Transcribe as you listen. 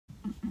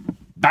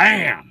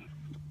Bam!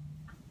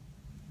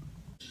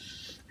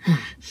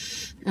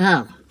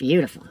 Oh,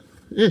 beautiful.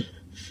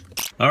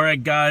 All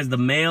right, guys, the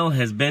mail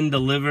has been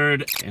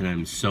delivered, and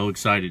I'm so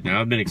excited.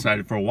 Now, I've been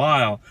excited for a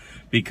while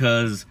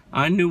because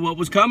I knew what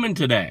was coming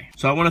today.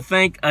 So I want to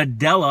thank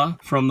Adela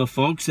from the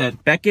folks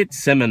at Beckett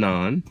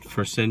Simonon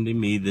for sending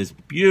me this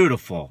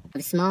beautiful,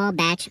 small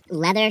batch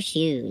leather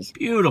shoes.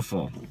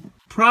 Beautiful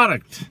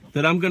product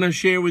that I'm going to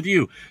share with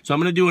you. So I'm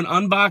going to do an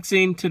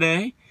unboxing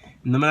today,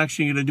 and I'm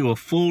actually going to do a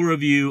full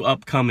review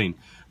upcoming.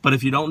 But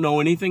if you don't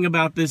know anything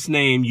about this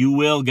name, you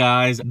will,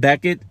 guys.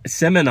 Beckett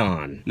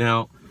Simonon.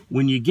 Now,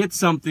 when you get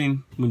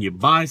something, when you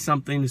buy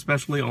something,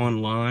 especially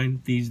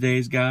online these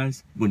days,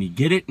 guys, when you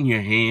get it in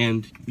your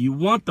hand, you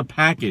want the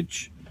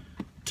package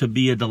to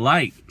be a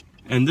delight.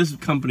 And this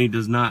company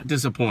does not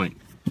disappoint.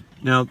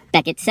 Now,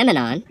 Beckett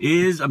Simonon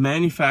is a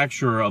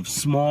manufacturer of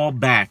small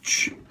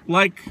batch,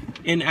 like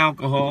in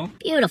alcohol.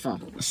 Beautiful.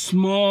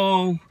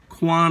 Small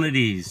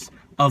quantities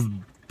of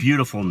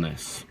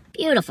beautifulness.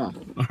 Beautiful.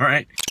 All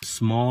right.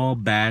 Small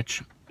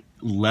batch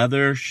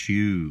leather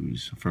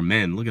shoes for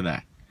men. Look at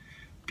that.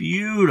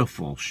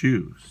 Beautiful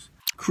shoes.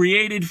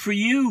 Created for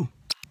you.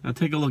 Now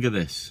take a look at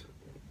this.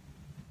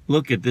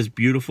 Look at this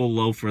beautiful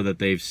loafer that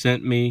they've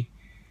sent me.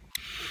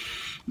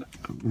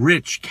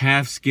 Rich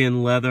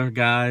calfskin leather,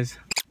 guys.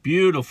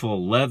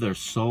 Beautiful leather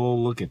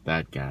sole. Look at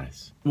that,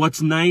 guys.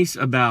 What's nice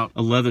about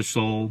a leather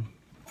sole,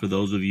 for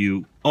those of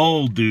you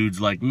old dudes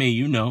like me,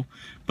 you know,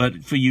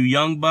 but for you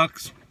young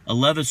bucks, a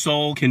leather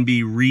sole can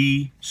be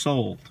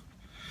re-soled.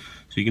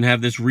 So you can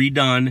have this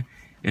redone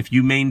if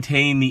you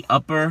maintain the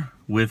upper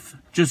with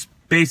just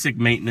basic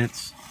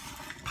maintenance,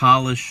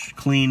 polish,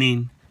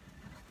 cleaning,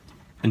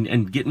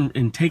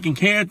 and taking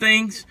care of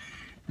things.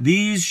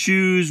 These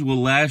shoes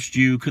will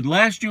could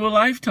last you a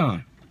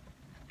lifetime.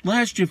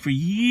 Last you for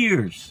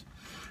years.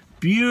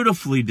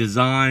 Beautifully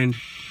designed,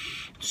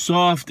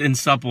 soft and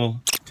supple.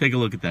 Take a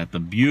look at that. The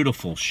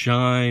beautiful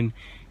shine,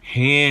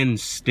 hand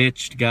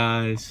stitched,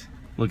 guys.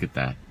 Look at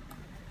that.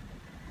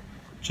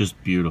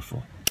 Just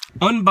beautiful.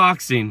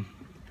 Unboxing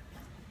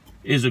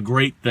is a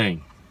great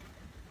thing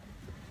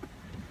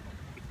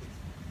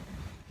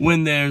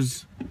when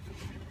there's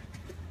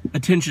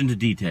attention to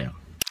detail.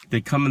 They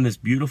come in this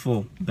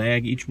beautiful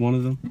bag, each one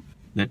of them,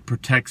 that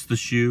protects the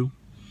shoe,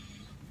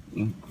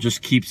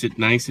 just keeps it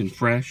nice and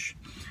fresh.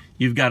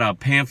 You've got a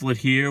pamphlet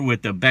here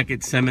with the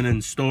Beckett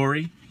Simonon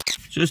story.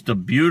 Just a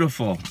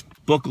beautiful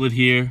booklet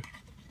here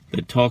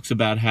that talks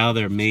about how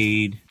they're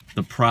made,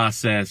 the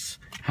process,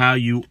 how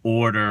you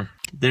order,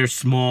 their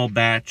small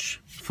batch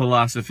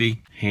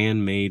philosophy,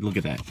 handmade. Look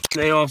at that.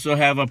 They also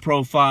have a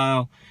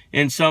profile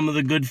and some of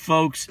the good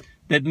folks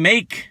that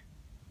make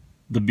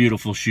the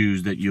beautiful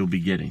shoes that you'll be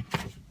getting.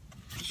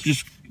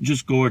 It's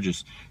just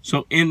gorgeous.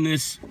 So in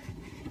this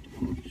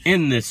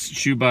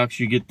shoebox,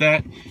 you get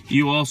that.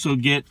 You also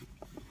get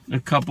a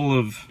couple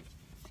of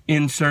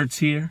inserts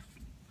here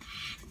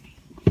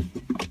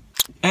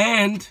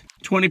and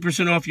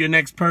 20% off your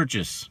next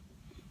purchase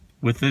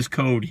with this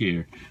code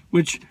here,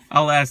 which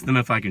I'll ask them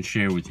if I can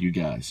share with you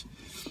guys.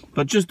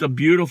 But just a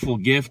beautiful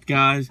gift,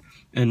 guys.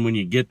 And when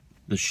you get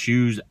the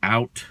shoes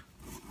out,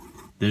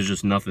 there's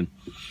just nothing.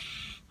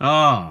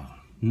 Oh,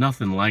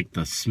 nothing like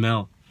the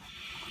smell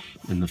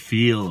and the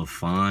feel of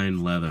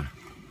fine leather.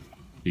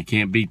 You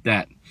can't beat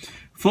that.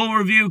 Full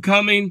review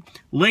coming.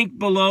 Link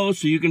below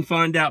so you can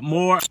find out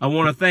more. I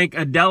want to thank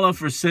Adela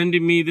for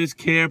sending me this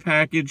care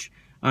package.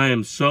 I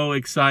am so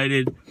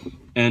excited.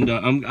 And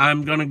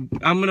I'm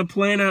gonna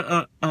plan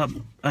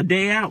a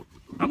day out.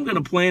 I'm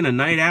gonna plan a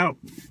night out.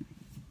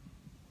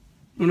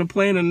 I'm gonna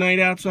plan a night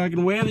out so I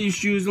can wear these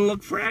shoes and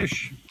look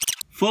fresh.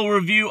 Full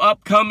review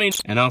upcoming,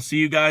 and I'll see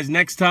you guys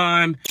next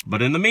time.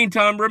 But in the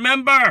meantime,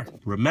 remember,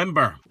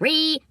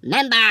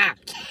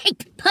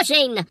 keep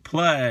pushing.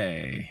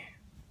 Play.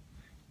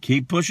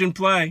 Keep pushing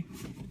play.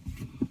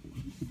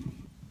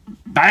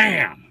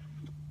 Bam!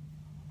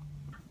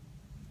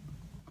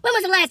 When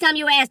was the last time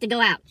you were asked to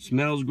go out?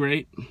 Smells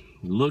great.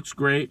 Looks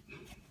great.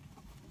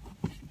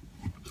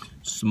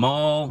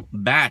 Small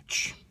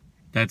batch.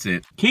 That's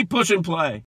it. Keep pushing play.